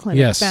Cancer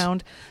Clinic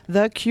found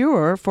the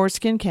cure for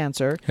skin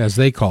cancer. As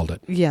they called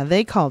it. Yeah,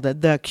 they called it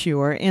the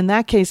cure. In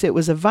that case, it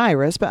was a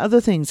virus, but other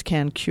things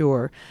can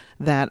cure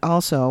that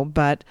also.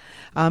 But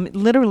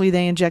literally,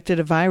 they injected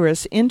a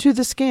virus into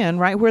the skin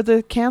right where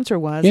the cancer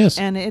was. Yes.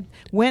 And it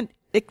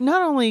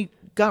not only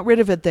got rid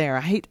of it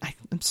there.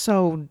 I'm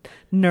so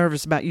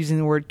nervous about using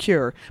the word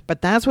cure,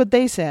 but that's what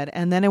they said.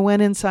 And then it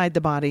went inside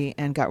the body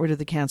and got rid of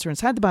the cancer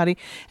inside the body.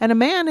 And a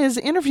man is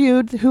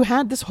interviewed who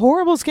had this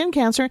horrible skin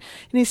cancer, and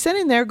he's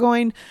sitting there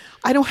going,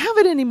 I don't have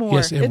it anymore.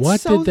 Yes, and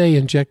what did they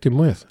inject him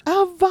with?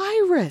 A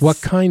virus.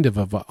 What kind of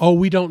a virus? Oh,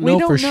 we don't know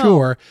for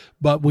sure,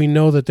 but we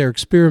know that they're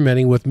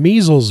experimenting with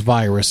measles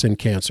virus in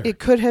cancer. It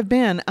could have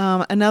been.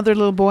 Another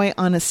little boy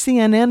on a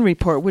CNN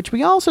report, which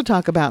we also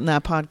talk about in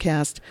that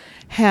podcast,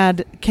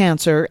 had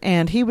cancer,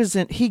 and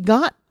he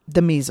got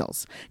the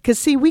measles. Because,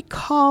 see, we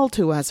call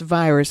to us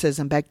viruses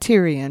and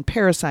bacteria and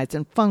parasites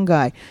and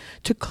fungi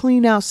to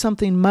clean out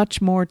something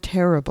much more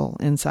terrible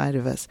inside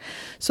of us.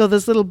 So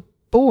this little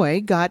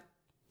boy got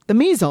the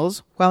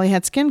measles while he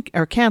had skin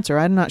or cancer.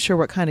 I'm not sure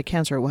what kind of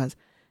cancer it was.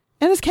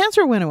 And his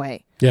cancer went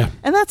away. Yeah.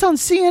 And that's on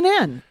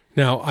CNN.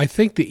 Now, I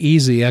think the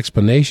easy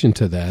explanation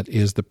to that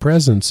is the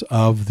presence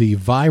of the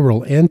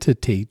viral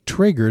entity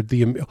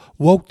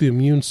woke the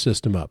immune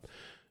system up.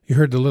 You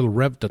heard the little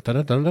rev in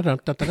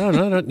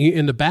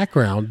the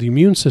background. The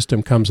immune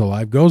system comes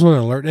alive, goes on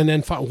alert, and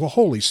then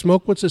holy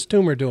smoke! What's this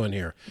tumor doing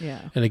here? Yeah,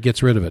 and it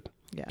gets rid of it.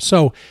 Yeah.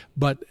 So,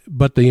 but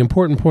the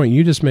important point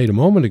you just made a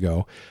moment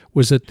ago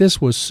was that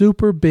this was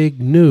super big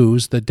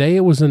news the day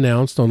it was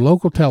announced on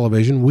local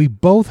television. We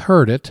both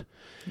heard it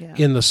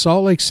in the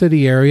Salt Lake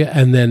City area,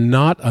 and then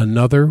not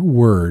another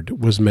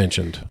word was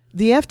mentioned.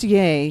 The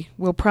FDA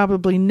will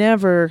probably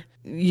never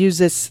use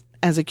this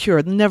as a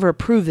cure. They'll never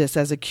approve this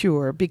as a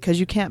cure because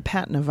you can't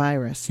patent a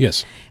virus.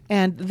 Yes.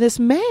 And this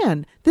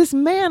man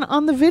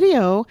on the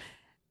video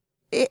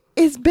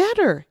is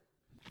better.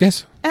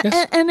 Yes.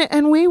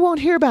 And we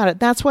won't hear about it.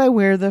 That's why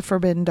we're the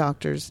Forbidden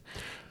Doctors.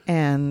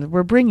 And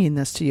we're bringing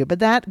this to you.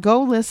 But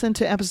go listen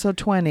to episode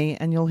 20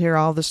 and you'll hear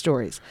all the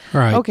stories.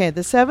 All right. Okay,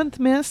 the seventh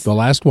myth. The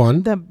last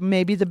one.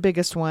 Maybe the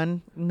biggest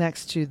one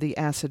next to the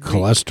acid.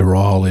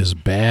 Cholesterol is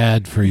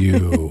bad for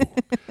you.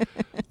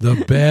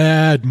 The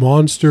bad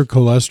monster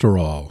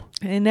cholesterol.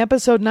 In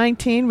episode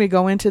 19, we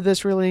go into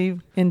this really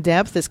in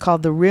depth. It's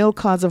called The Real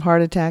Cause of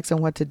Heart Attacks and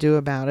What to Do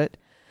About It.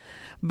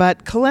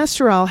 But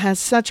cholesterol has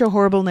such a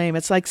horrible name.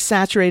 It's like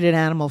saturated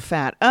animal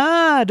fat.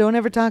 Don't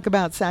ever talk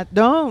about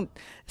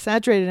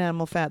saturated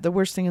animal fat, the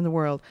worst thing in the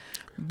world.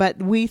 But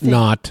we think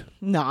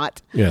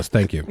not. Yes,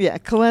 thank you. Yeah,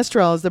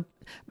 cholesterol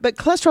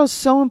is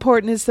so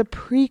important. It's the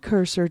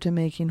precursor to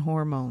making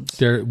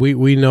hormones.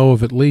 We know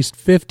of at least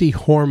 50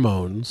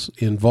 hormones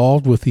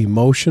involved with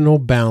emotional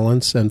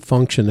balance and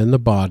function in the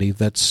body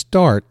that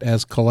start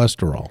as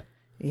cholesterol.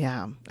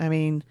 Yeah, I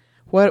mean,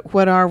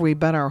 what are we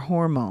but our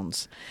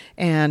hormones?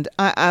 And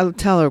I'll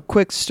tell a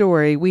quick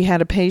story. We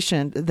had a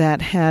patient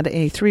that had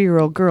a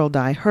 3-year-old girl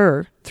die.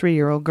 Her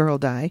 3-year-old girl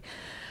die.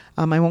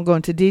 I won't go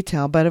into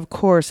detail, but of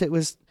course it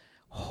was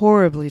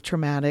horribly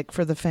traumatic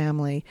for the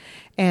family.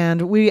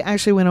 And we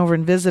actually went over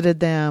and visited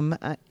them.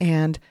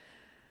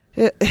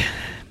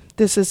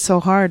 This is so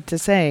hard to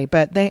say,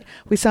 but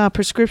we saw a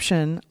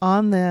prescription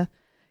on the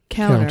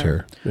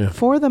counter. Yeah.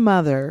 For the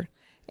mother.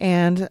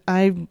 And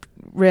I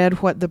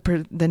read what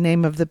the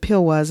name of the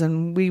pill was,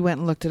 and we went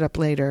and looked it up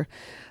later.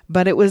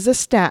 But it was a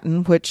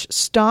statin, which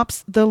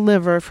stops the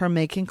liver from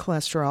making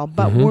cholesterol.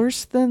 But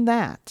worse than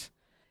that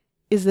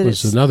is that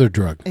it's another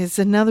drug. It's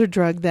another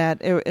drug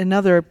that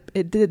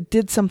it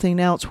did something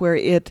else where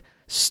it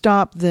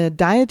stopped the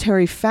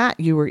dietary fat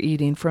you were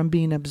eating from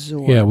being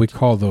absorbed. Yeah, we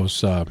call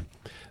those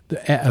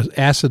the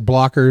acid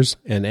blockers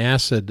and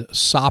acid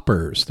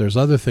soppers. There's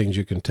other things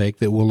you can take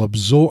that will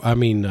absorb.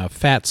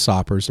 Fat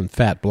soppers and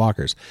fat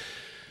blockers.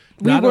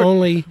 Not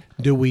only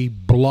do we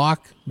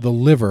block the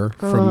liver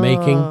from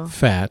making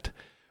fat,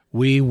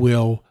 we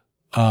will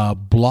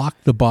block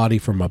the body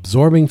from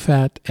absorbing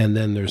fat, and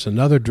then there's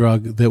another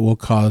drug that will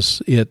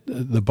cause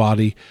the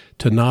body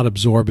to not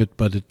absorb it,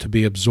 but it to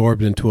be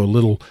absorbed into a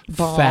little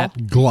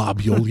fat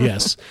globule,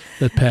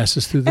 that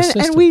passes through the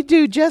system. And we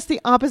do just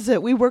the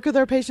opposite. We work with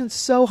our patients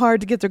so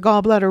hard to get their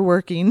gallbladder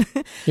working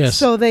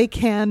so they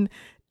can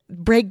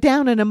break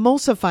down and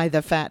emulsify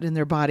the fat in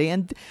their body.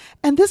 And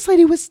this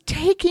lady was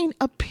taking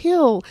a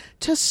pill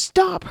to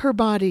stop her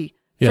body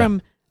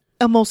from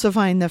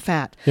emulsifying the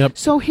fat. Yep.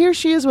 So here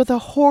she is with a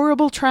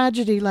horrible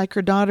tragedy like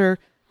her daughter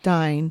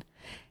dying,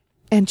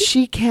 and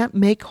she can't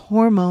make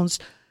hormones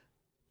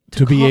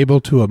to be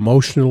able to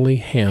emotionally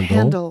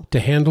handle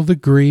the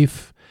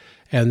grief,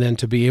 and then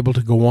to be able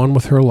to go on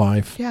with her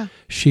life. Yeah.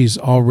 She's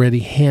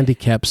already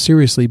handicapped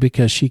seriously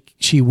because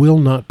she will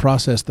not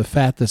process the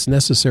fat that's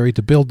necessary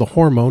to build the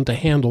hormone to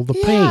handle the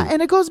pain. Yeah,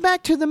 and it goes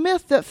back to the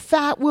myth that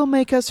fat will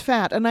make us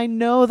fat. And I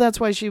know that's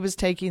why she was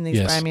taking these.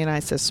 Yes. I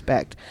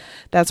suspect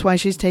that's why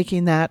she's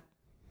taking that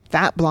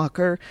fat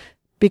blocker,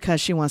 because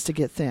she wants to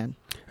get thin.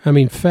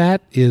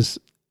 Fat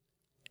is,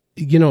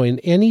 in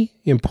any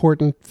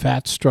important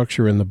fat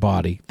structure in the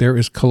body, there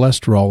is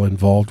cholesterol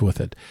involved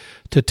with it.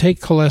 To take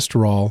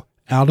cholesterol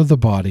out of the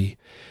body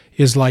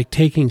is like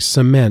taking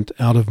cement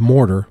out of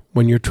mortar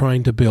when you're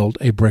trying to build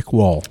a brick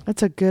wall.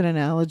 That's a good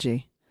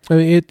analogy.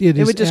 It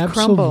is would just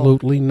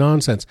absolutely crumble.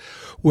 Nonsense.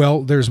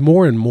 Well, there's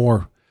more and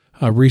more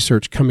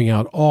research coming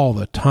out all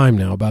the time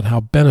now about how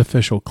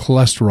beneficial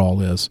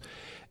cholesterol is.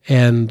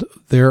 And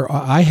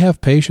I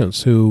have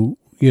patients who,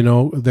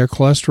 their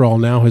cholesterol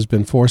now has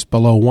been forced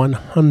below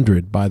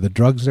 100 by the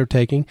drugs they're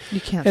taking.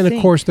 You can't And think.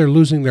 of course, they're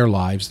losing their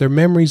lives. Their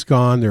memory's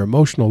gone. Their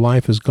emotional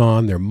life is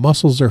gone. Their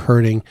muscles are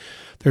hurting.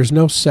 There's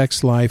no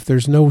sex life.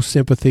 There's no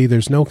sympathy.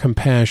 There's no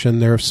compassion.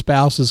 Their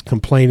spouse is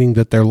complaining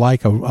that they're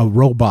like a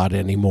robot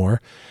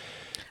anymore.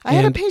 I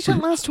had a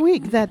patient last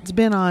week that's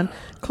been on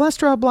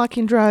cholesterol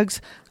blocking drugs,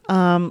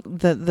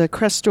 the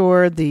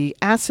Crestor, the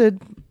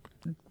acid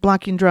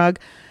blocking drug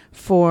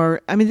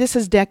this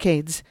is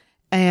decades.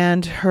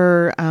 And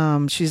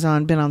she's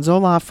been on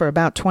Zoloft for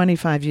about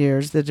 25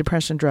 years, the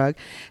depression drug,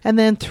 and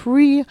then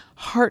 3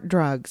 heart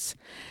drugs.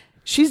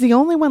 She's the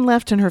only one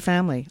left in her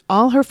family.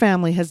 All her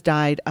family has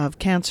died of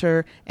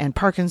cancer and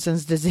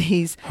Parkinson's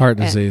disease, Heart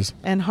disease,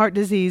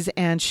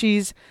 and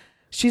she's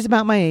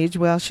about my age.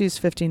 Well, she's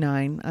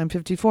 59. I'm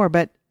 54.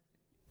 But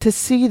to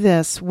see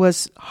this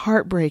was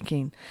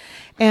heartbreaking.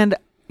 And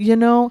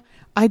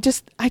I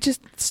just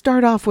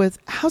start off with,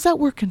 how's that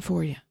working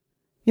for you?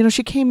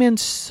 She came in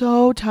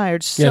so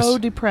tired, so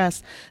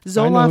depressed.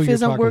 Zoloft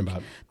isn't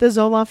working. The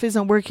Zoloft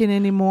isn't working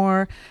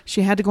anymore.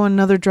 She had to go on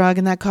another drug,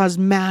 and that caused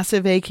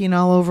massive aching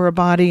all over her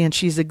body, and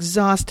she's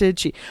exhausted.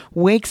 She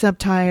wakes up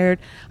tired.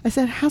 I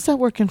said, how's that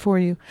working for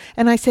you?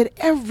 And I said,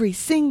 every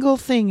single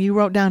thing you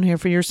wrote down here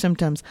for your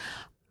symptoms,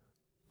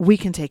 we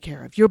can take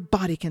care of. Your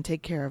body can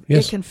take care of.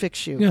 Yes. It can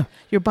fix you. Yeah.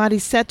 Your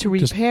body's set to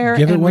repair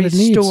give it and what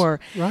restore.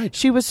 It needs. Right.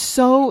 She was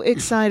so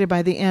excited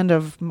by the end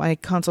of my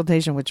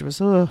consultation, which was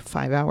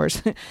 5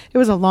 hours. It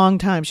was a long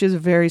time. She was a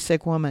very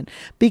sick woman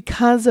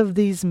because of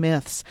these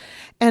myths.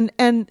 And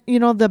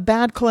the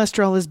bad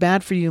cholesterol is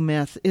bad for you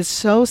myth is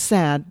so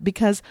sad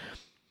because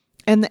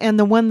and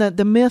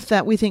the myth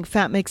that we think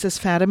fat makes us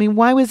fat.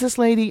 Why was this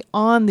lady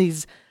on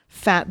these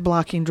fat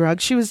blocking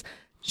drugs?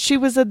 She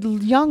was a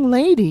young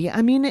lady.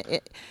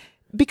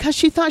 Because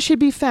she thought she'd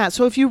be fat.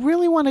 So if you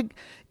really want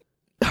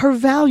to, her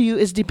value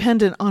is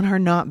dependent on her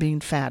not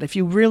being fat. If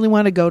you really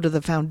want to go to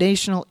the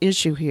foundational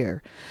issue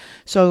here.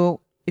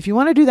 So if you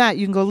want to do that,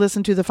 you can go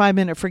listen to the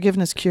 5-Minute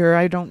Forgiveness Cure.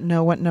 I don't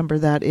know what number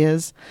that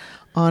is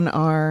on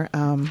our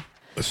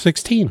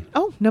 16.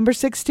 Oh, number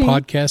 16.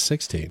 Podcast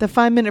 16. The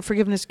 5-Minute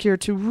Forgiveness Cure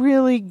to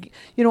really,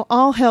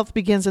 all health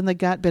begins in the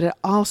gut, but it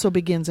also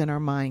begins in our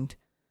mind.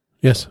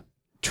 Yes.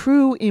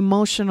 True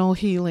emotional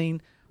healing,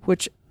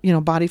 which,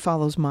 body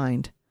follows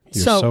mind.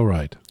 You're so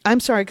right.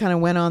 I'm sorry I kind of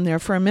went on there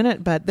for a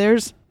minute, but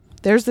there's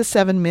the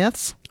 7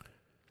 myths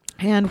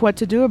and what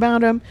to do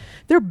about them.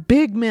 They're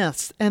big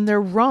myths and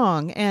they're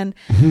wrong, and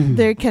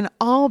they can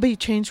all be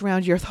changed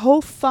around. Your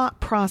whole thought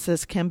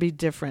process can be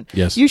different.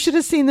 Yes. You should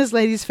have seen this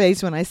lady's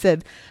face when I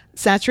said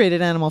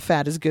saturated animal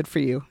fat is good for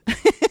you.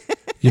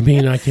 You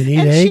mean I can eat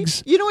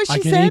eggs? You know what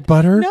she said? I can eat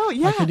butter? No,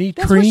 yeah. I can eat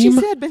that's cream?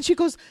 What she said. And she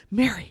goes,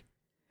 Mary,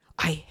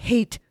 I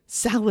hate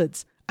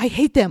salads. I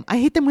hate them. I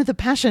hate them with a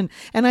passion.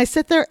 And I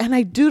sit there and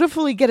I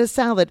dutifully get a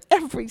salad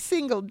every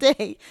single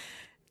day.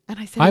 And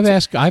I said,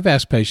 I've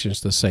asked patients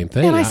the same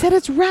thing. And I said,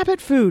 it's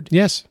rabbit food.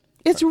 Yes.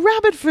 It's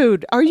rabbit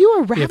food. Are you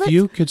a rabbit? If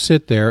you could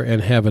sit there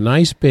and have a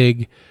nice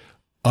big,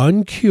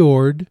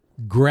 uncured,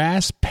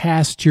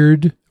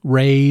 grass-pastured,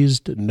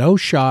 raised, no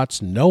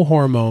shots, no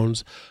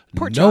hormones,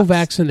 Pork no chops.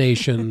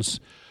 vaccinations,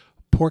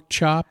 pork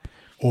chop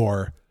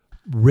or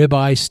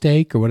ribeye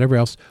steak or whatever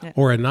else,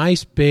 or a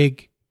nice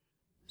big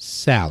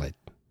salad.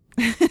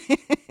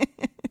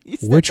 You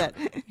said Which that.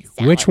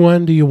 which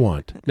one do you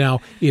want? Now,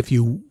 if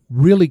you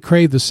really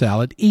crave the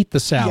salad, eat the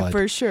salad. Yeah,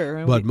 for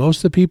sure. But most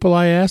of the people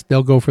I ask,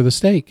 they'll go for the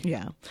steak.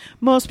 Yeah.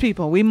 Most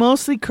people. We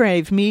mostly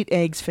crave meat,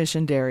 eggs, fish,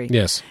 and dairy.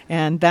 Yes.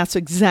 And that's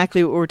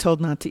exactly what we're told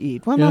not to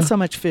eat. Well, not so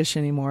much fish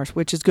anymore,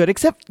 which is good,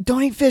 except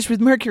don't eat fish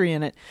with mercury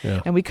in it.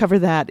 Yeah. And we cover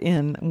that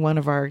in one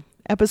of our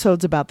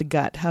episodes about the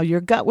gut, how your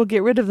gut will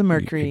get rid of the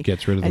mercury. It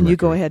gets rid of the and mercury. you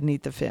go ahead and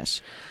eat the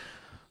fish.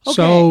 Okay.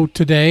 So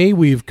today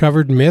we've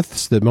covered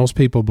myths that most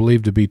people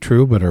believe to be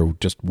true but are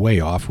just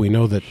way off. We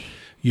know that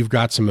you've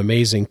got some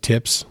amazing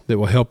tips that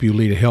will help you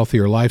lead a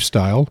healthier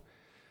lifestyle,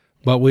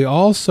 but we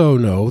also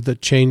know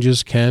that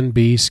changes can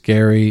be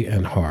scary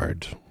and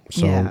hard.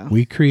 So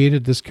we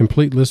created this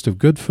complete list of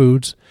good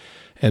foods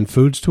and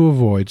foods to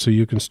avoid so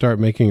you can start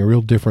making a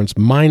real difference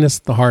minus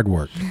the hard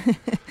work.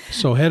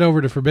 So head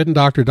over to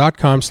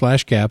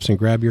ForbiddenDoctor.com/gaps and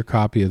grab your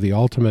copy of the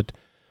ultimate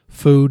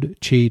food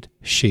cheat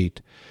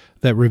sheet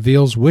that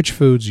reveals which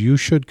foods you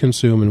should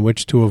consume and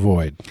which to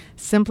avoid.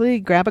 Simply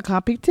grab a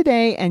copy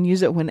today and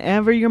use it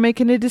whenever you're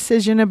making a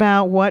decision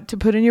about what to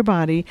put in your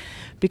body,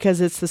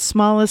 because it's the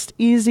smallest,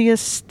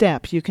 easiest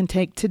step you can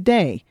take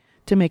today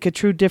to make a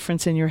true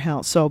difference in your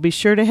health. So be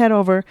sure to head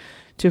over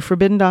to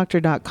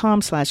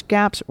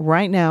ForbiddenDoctor.com/gaps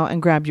right now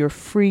and grab your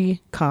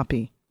free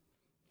copy.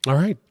 All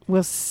right.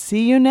 We'll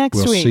see you next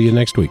week. We'll see you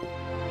next week.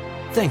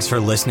 Thanks for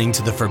listening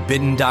to the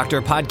Forbidden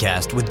Doctor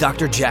podcast with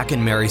Dr. Jack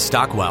and Mary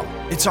Stockwell.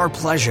 It's our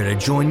pleasure to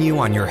join you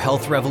on your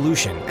health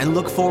revolution and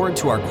look forward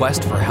to our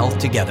quest for health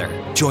together.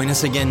 Join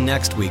us again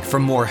next week for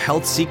more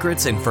health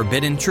secrets and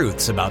forbidden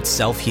truths about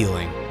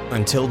self-healing.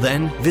 Until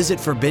then, visit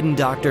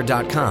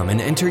ForbiddenDoctor.com and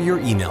enter your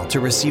email to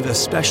receive a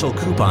special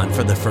coupon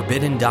for the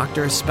Forbidden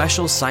Doctor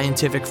Special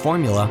Scientific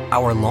Formula,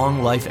 our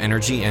long life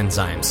energy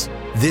enzymes.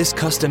 This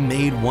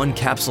custom-made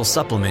one-capsule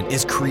supplement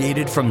is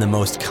created from the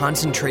most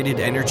concentrated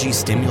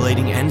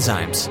energy-stimulating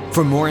enzymes.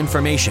 For more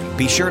information,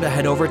 be sure to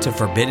head over to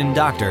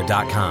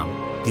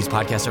ForbiddenDoctor.com. These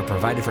podcasts are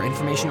provided for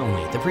information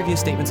only. The previous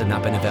statements have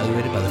not been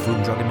evaluated by the Food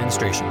and Drug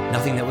Administration.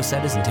 Nothing that was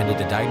said is intended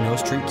to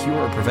diagnose, treat, cure,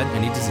 or prevent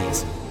any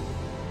disease.